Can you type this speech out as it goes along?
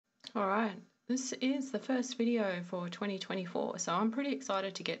All right, this is the first video for 2024, so I'm pretty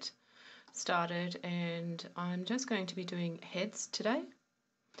excited to get started, and I'm just going to be doing heads today.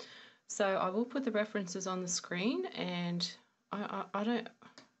 So I will put the references on the screen, and I don't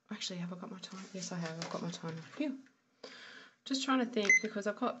actually, have I got my time? Yes, I have. I've got my timer. Phew. Just trying to think, because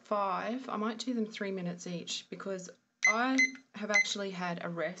I've got 5. I might do them 3 minutes each, because I have actually had a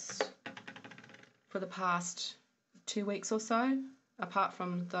rest for the past 2 weeks or so, apart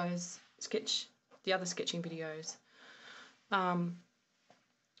from those the other sketching videos.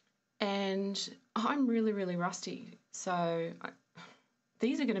 And I'm really rusty. So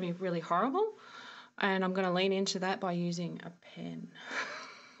these are going to be really horrible. And I'm going to lean into that by using a pen.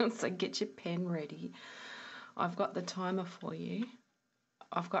 So get your pen ready. I've got the timer for you.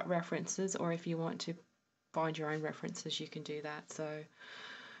 I've got references, or if you want to find your own references, you can do that. So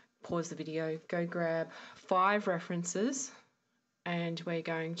pause the video, go grab 5 references, and we're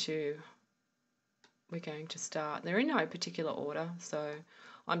going to start. They're in no particular order, so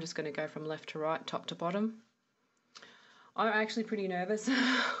I'm just going to go from left to right, top to bottom. I'm actually pretty nervous.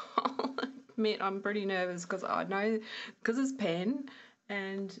 I'll admit I'm pretty nervous because it's pen,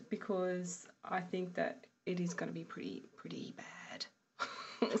 and because I think that it is going to be pretty bad.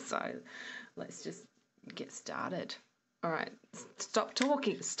 So let's just get started. All right, stop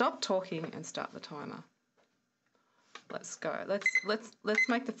talking and start the timer. Let's go. Let's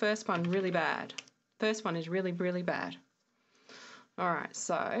make the first one really bad. First one is really bad. All right,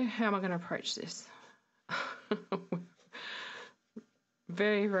 so how am I going to approach this?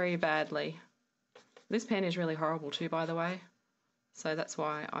 very badly. This pen is really horrible too, by the way. So that's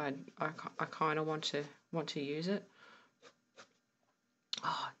why I kind of want to use it.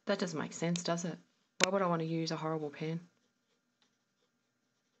 Oh, that doesn't make sense, does it? Why would I want to use a horrible pen?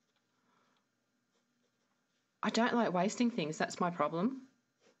 I don't like wasting things. That's my problem.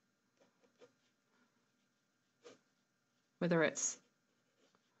 Whether it's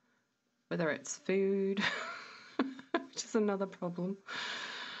food, which is another problem.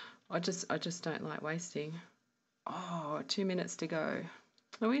 I just don't like wasting. Oh, 2 minutes to go.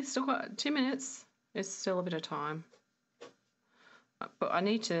 We still got 2 minutes. It's still a bit of time. But I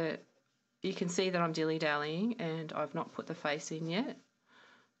need to, you can see that I'm dilly-dallying and I've not put the face in yet.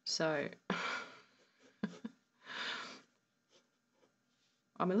 So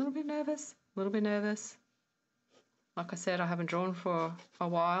I'm a little bit nervous. Like I said, I haven't drawn for a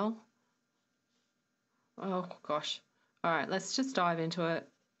while. Oh, gosh. All right, let's just dive into it.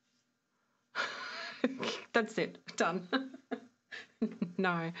 That's it. Done.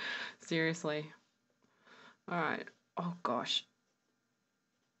 No, seriously. All right. Oh, gosh.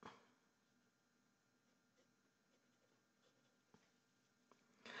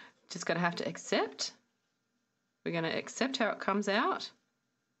 Just going to have to accept. We're going to accept how it comes out.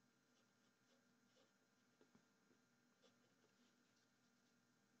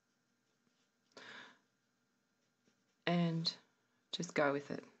 And just go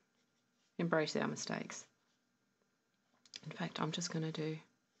with it. Embrace our mistakes. In fact, I'm just going to do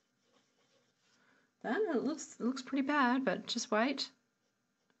that. It looks pretty bad, but just wait.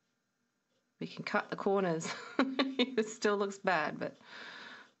 We can cut the corners. It still looks bad, but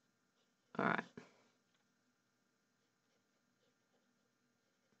all right.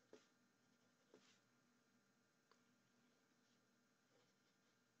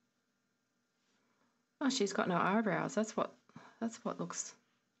 Oh, she's got no eyebrows. That's what looks,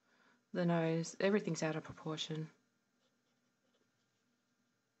 the nose, everything's out of proportion.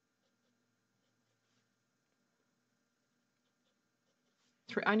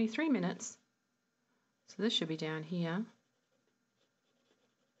 Only 3 minutes. So this should be down here.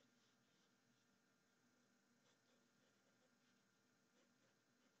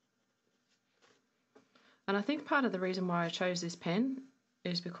 And I think part of the reason why I chose this pen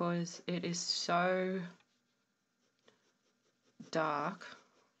is because it is so dark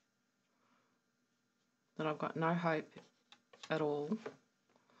that I've got no hope at all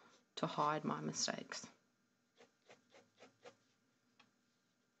to hide my mistakes.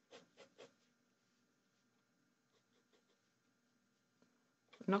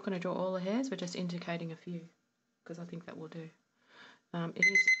 I'm not going to draw all the hairs, we're just indicating a few, because I think that will do. It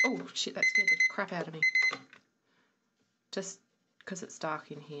is, oh shit, that scared the crap out of me. Just because it's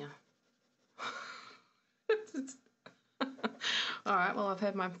dark in here. Alright, well, I've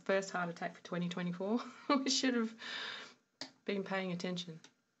had my first heart attack for 2024. I should have been paying attention.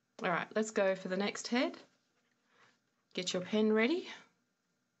 Alright, let's go for the next head. Get your pen ready.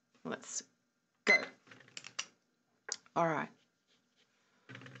 Let's go. Alright.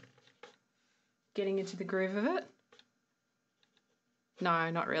 Getting into the groove of it.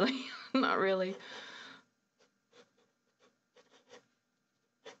 No, not really. Not really.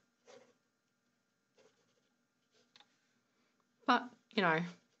 But, you know,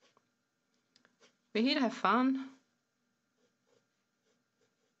 we're here to have fun.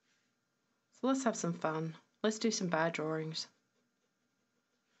 So let's have some fun. Let's do some bad drawings.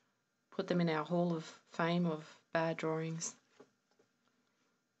 Put them in our Hall of Fame of bad drawings.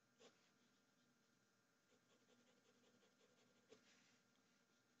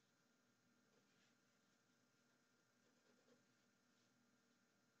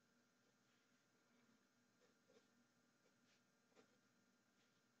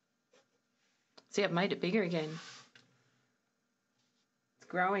 See, I've made it bigger again. It's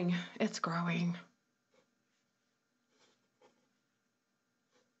growing. It's growing.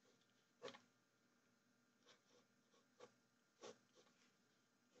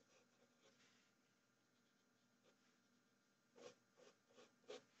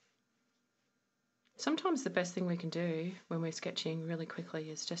 Sometimes the best thing we can do when we're sketching really quickly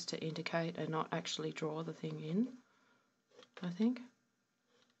is just to indicate and not actually draw the thing in, I think.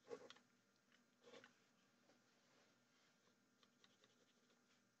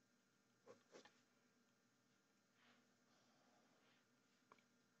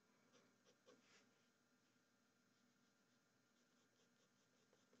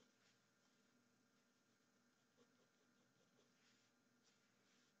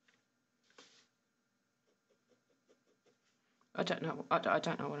 I don't know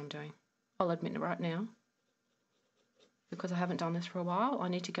what I'm doing. I'll admit it right now. Because I haven't done this for a while, I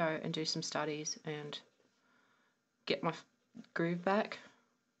need to go and do some studies and get my groove back.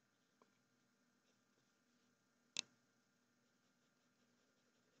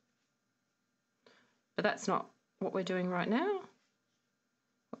 But that's not what we're doing right now.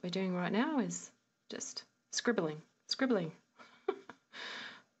 What we're doing right now is just scribbling.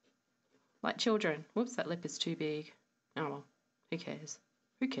 Like children. Whoops, that lip is too big. Oh well, who cares?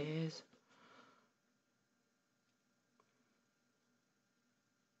 Who cares?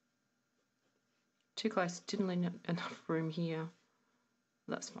 Too close, didn't leave enough room here.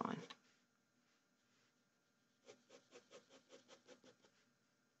 That's fine.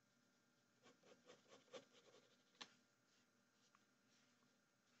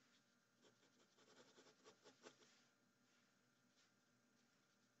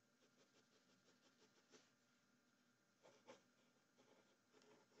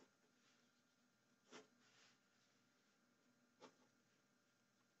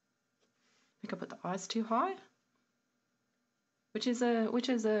 I think I put the eyes too high, which is a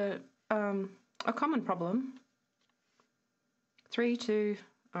common problem. 3, 2,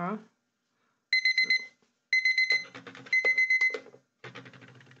 that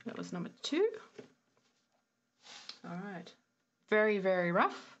was number 2. All right, very, very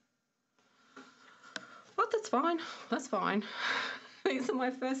rough. But that's fine. That's fine. These are my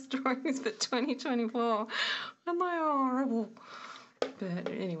first drawings for 2024, and they are horrible. But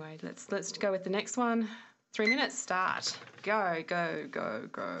anyway, let's go with the next one. 3 minutes, start. Go, go, go,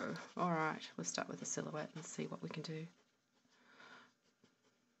 go. All right, we'll start with a silhouette and see what we can do.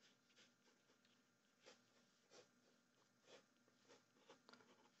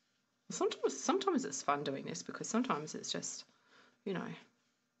 Sometimes it's fun doing this because sometimes it's just, you know,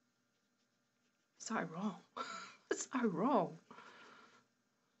 so wrong. It's so wrong.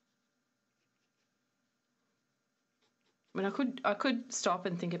 I mean, I could stop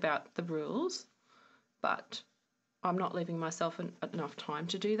and think about the rules, but I'm not leaving myself enough time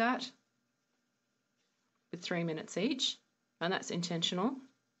to do that with 3 minutes each, and that's intentional.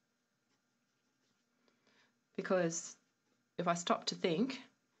 Because if I stop to think,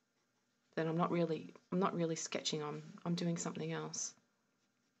 then I'm not really sketching. I'm doing something else.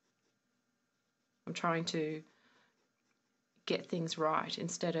 I'm trying to get things right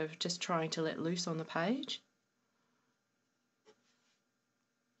instead of just trying to let loose on the page.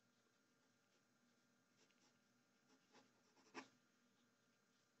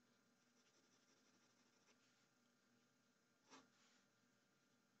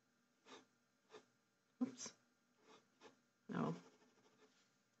 Oops. No.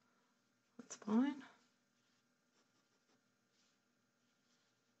 That's fine.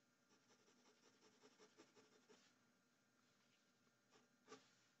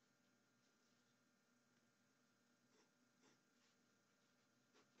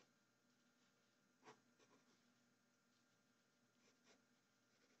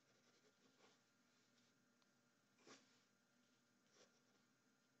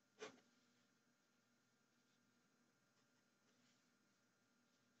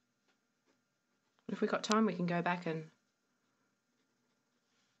 If we've got time, we can go back and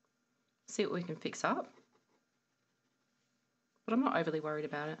see what we can fix up. But I'm not overly worried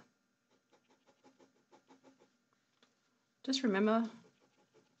about it. Just remember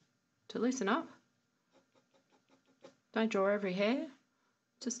to loosen up. Don't draw every hair.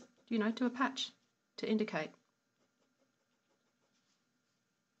 Just, you know, do a patch to indicate.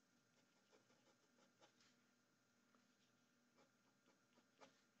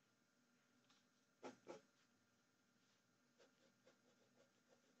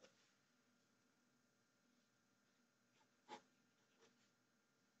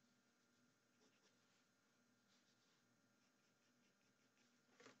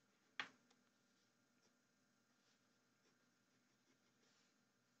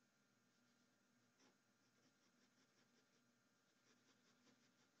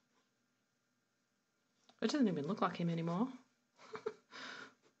 It doesn't even look like him anymore.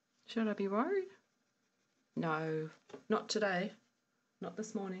 Should I be worried? No, not today. Not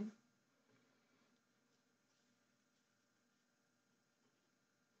this morning.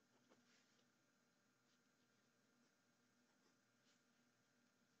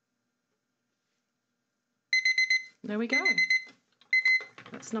 There we go.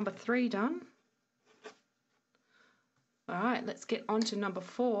 That's number 3 done. All right, let's get on to number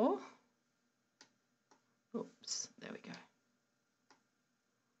 4. Oops, there we go.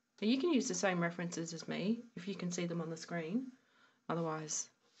 Now you can use the same references as me if you can see them on the screen. Otherwise,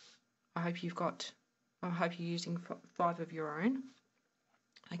 I hope you're using 5 of your own.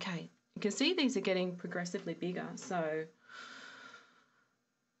 Okay, you can see these are getting progressively bigger. So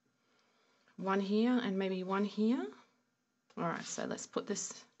 1 here and maybe 1 here. All right, so let's put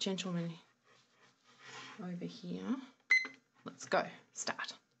this gentleman over here. Let's go,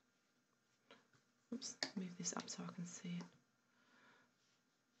 start. Oops, move this up so I can see it.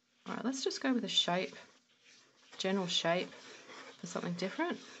 All right, let's just go with a shape, general shape for something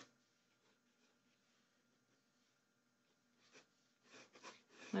different.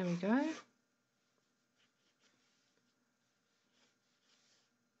 There we go.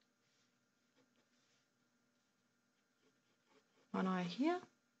 One eye here,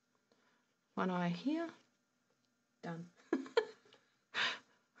 one eye here, done.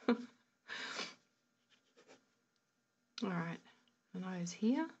 All right, a nose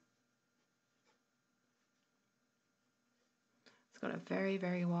here. It's got a very,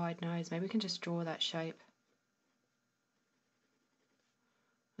 very wide nose. Maybe we can just draw that shape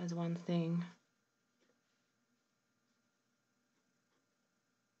as one thing.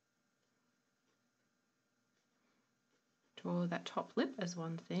 Draw that top lip as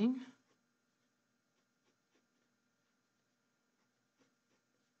one thing.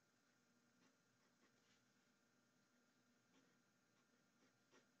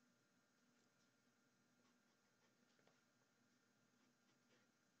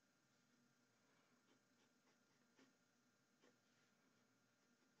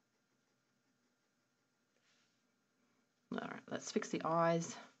 All right, let's fix the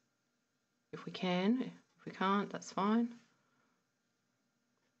eyes if we can. If we can't, that's fine.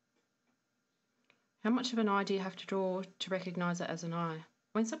 How much of an eye do you have to draw to recognise it as an eye?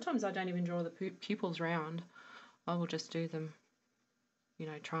 I mean, sometimes I don't even draw the pupils round. I will just do them, you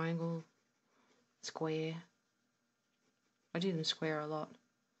know, triangle, square. I do them square a lot.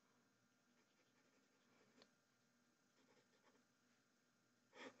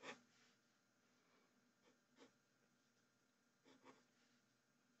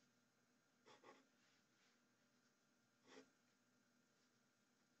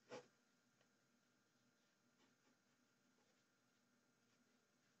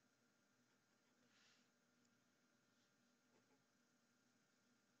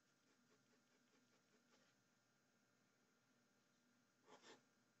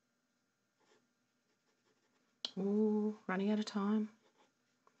 Ooh, running out of time.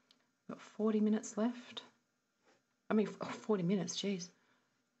 Got 40 minutes left. I mean, 40 minutes, geez.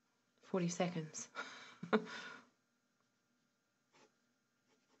 40 seconds.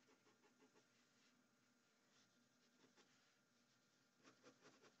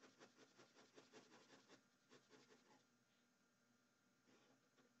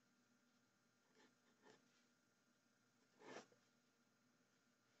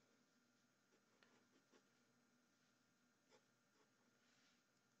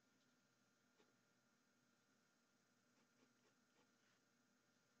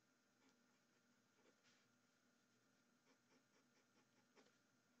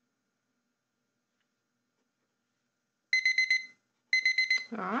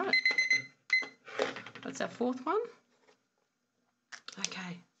 All right, that's our 4th one.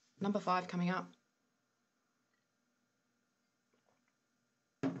 Okay, number 5 coming up.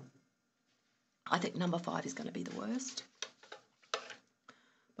 I think number 5 is going to be the worst.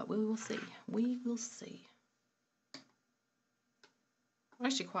 But we will see. We will see. I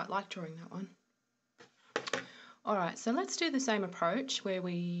actually quite like drawing that one. Alright, so let's do the same approach where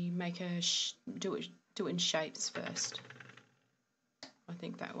we make do it in shapes first. I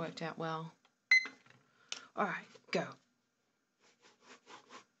think that worked out well. Alright, go.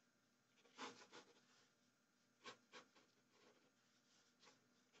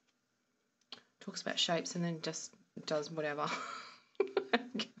 Talks about shapes and then just does whatever.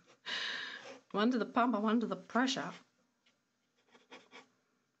 I'm under the pump, I'm under the pressure.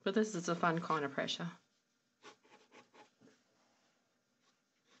 But this is a fun kind of pressure.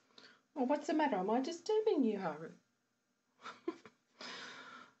 Oh, what's the matter? Am I disturbing you, Haru?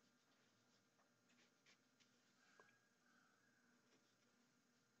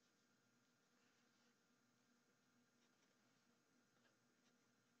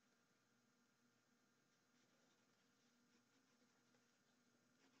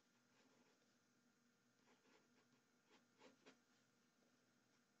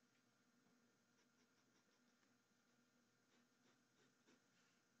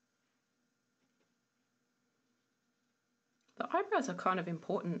 The eyebrows are kind of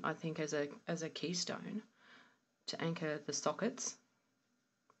important, I think, as a keystone to anchor the sockets.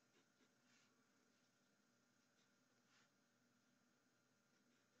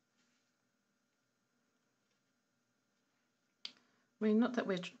 I mean, not that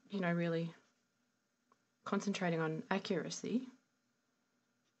we're, really concentrating on accuracy.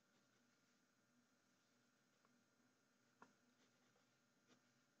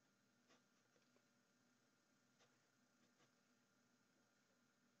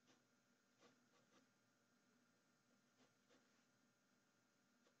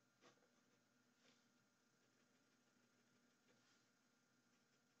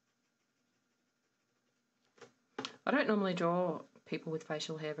 I don't normally draw people with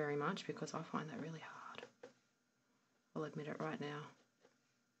facial hair very much because I find that really hard. I'll admit it right now.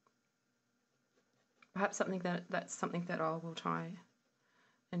 Perhaps that's something that I will try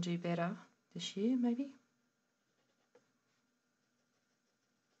and do better this year, maybe.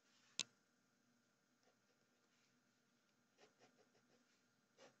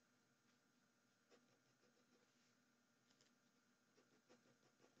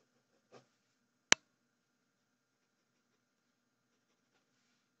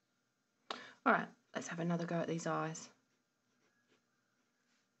 All right, let's have another go at these eyes.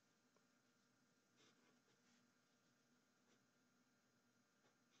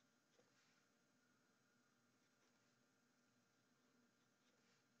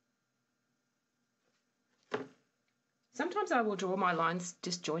 Sometimes I will draw my lines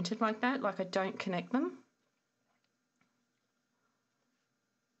disjointed like that, like I don't connect them.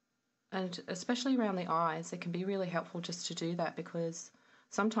 And especially around the eyes, it can be really helpful just to do that because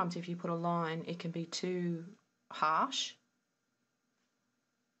sometimes if you put a line, it can be too harsh.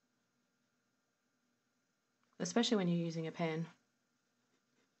 Especially when you're using a pen.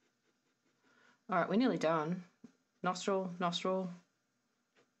 All right, we're nearly done. Nostril, nostril.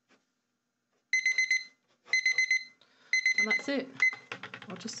 And that's it.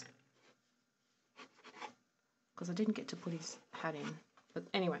 I'll just... because I didn't get to put his hat in. But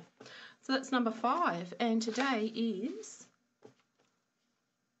anyway, so that's number 5. And today is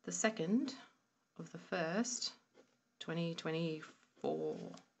the 2nd of the 1st, 2024.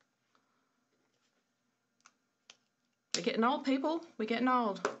 We're getting old, people. We're getting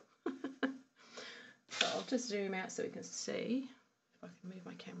old. So I'll just zoom out so we can see. If I can move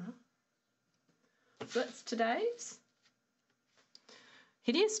my camera. So that's today's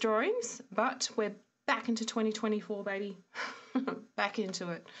hideous drawings, but we're back into 2024, baby. Back into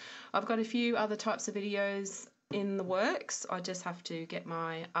it. I've got a few other types of videos in the works. I just have to get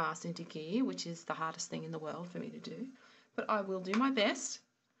my ass into gear, which is the hardest thing in the world for me to do. But I will do my best.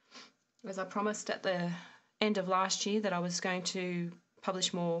 As I promised at the end of last year that I was going to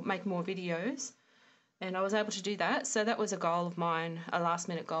publish more, make more videos. And I was able to do that. So that was a goal of mine, a last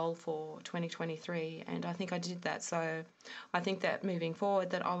minute goal for 2023. And I think I did that. So I think that moving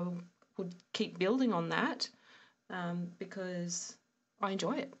forward that I would keep building on that because I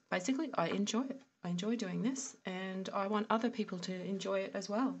enjoy it. Basically, I enjoy it. I enjoy doing this and I want other people to enjoy it as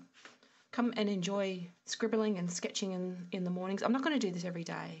well. Come and enjoy scribbling and sketching in the mornings. I'm not going to do this every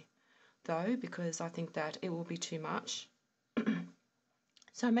day though because I think that it will be too much.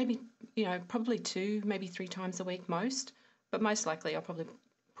 So maybe, probably 2, maybe 3 times a week most, but most likely I'll probably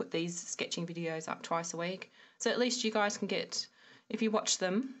put these sketching videos up twice a week. So at least you guys can get, if you watch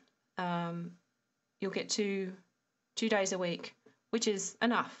them, you'll get two days a week, which is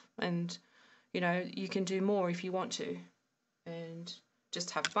enough. And, You know, you can do more if you want to. And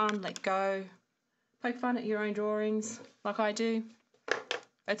just have fun, let go, poke fun at your own drawings like I do.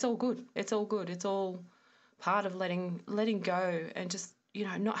 It's all good. It's all good. It's all part of letting go and just, you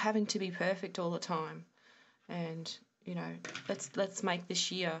know, not having to be perfect all the time. And, you know, let's make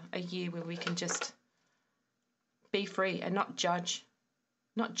this year a year where we can just be free and not judge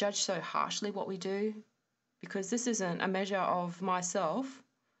so harshly what we do, because this isn't a measure of myself.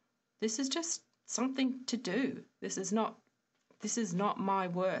 This is just something to do. This is not my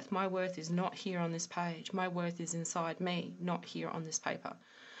worth. My worth is not here on this page. My worth is inside me, not here on this paper.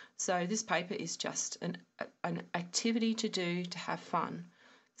 So this paper is just an activity to do to have fun.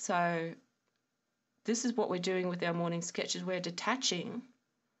 So this is what we're doing with our morning sketches. We're detaching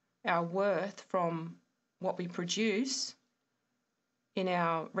our worth from what we produce in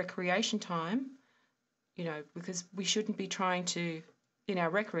our recreation time, you know, because we shouldn't be trying to, in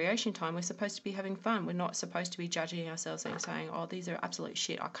our recreation time, we're supposed to be having fun. We're not supposed to be judging ourselves and saying, oh, these are absolute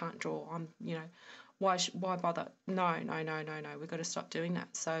shit, I can't draw, I'm, you know, why bother? No. We've got to stop doing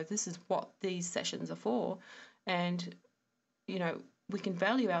that. So this is what these sessions are for. And, you know, we can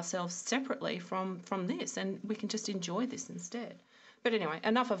value ourselves separately from this, and we can just enjoy this instead. But anyway,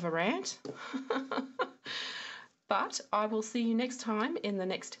 enough of a rant. But I will see you next time in the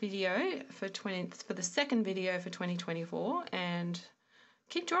next video for the second video for 2024. And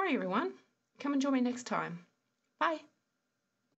keep drawing, everyone. Come and join me next time. Bye.